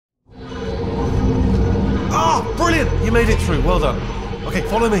you made it through. Well done. Okay,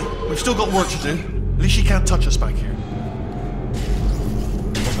 follow me. We've still got work to do. At least you can't touch us back here.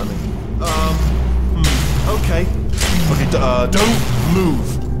 What's that mean? Okay. Okay, don't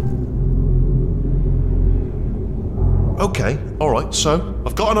move. Okay, alright, so,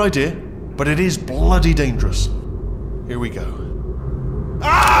 I've got an idea, but it is bloody dangerous. Here we go.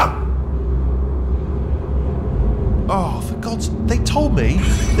 Ah! Oh, for God's... They told me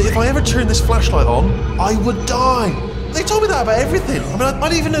that if I ever turned this flashlight on, I would die. They told me that about everything. I mean, I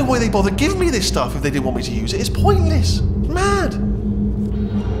don't even know why they bothered giving me this stuff if they didn't want me to use it. It's pointless. It's mad.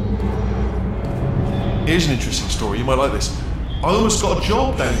 Here's an interesting story. You might like this. I almost got a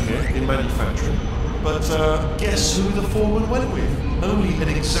job down here in manufacturing, but guess who the foreman went with? Only an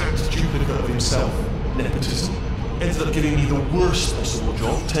exact duplicate of himself. Nepotism. Ended up giving me the worst possible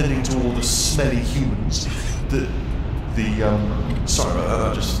job, tending to all the smelly humans. Sorry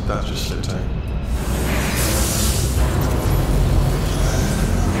about that. That just slipped out.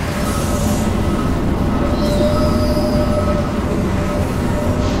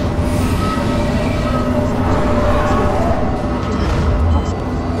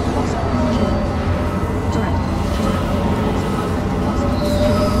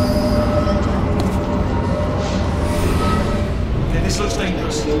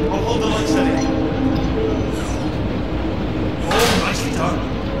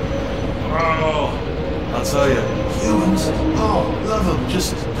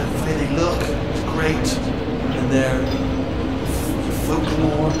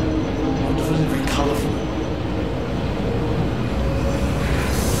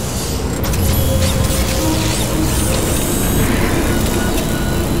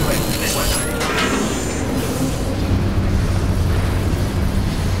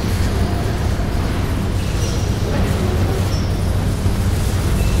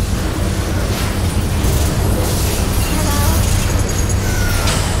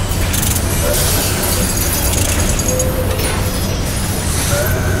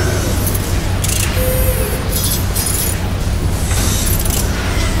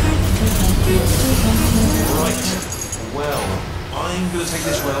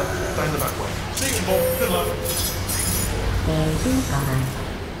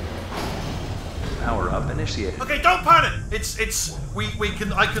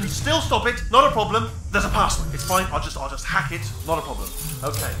 I can still stop it, not a problem. There's a password, it's fine, I'll just hack it, not a problem.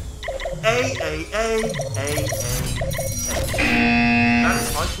 Okay. A. That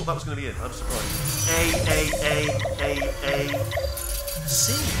is, I thought that was going to be it, I'm surprised. A.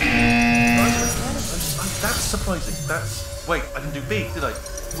 C. That's surprising, wait, I didn't do B, did I?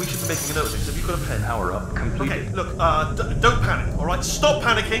 We should be making a note of this. Have you got a pen? Power up, completed. Okay, look, don't panic, alright? Stop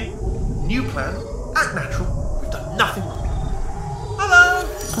panicking. New plan, act natural. We've done nothing wrong.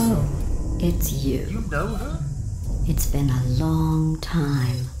 Oh, it's you. You know her? It's been a long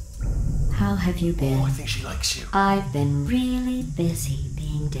time. How have you been? Oh, I think she likes you. I've been really busy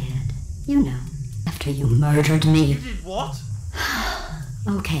being dead. You know, after you murdered me. You did what?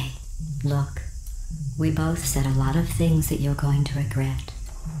 Okay, look. We both said a lot of things that you're going to regret.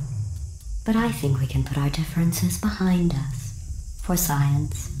 But I think we can put our differences behind us. For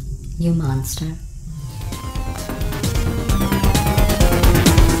science, you monster.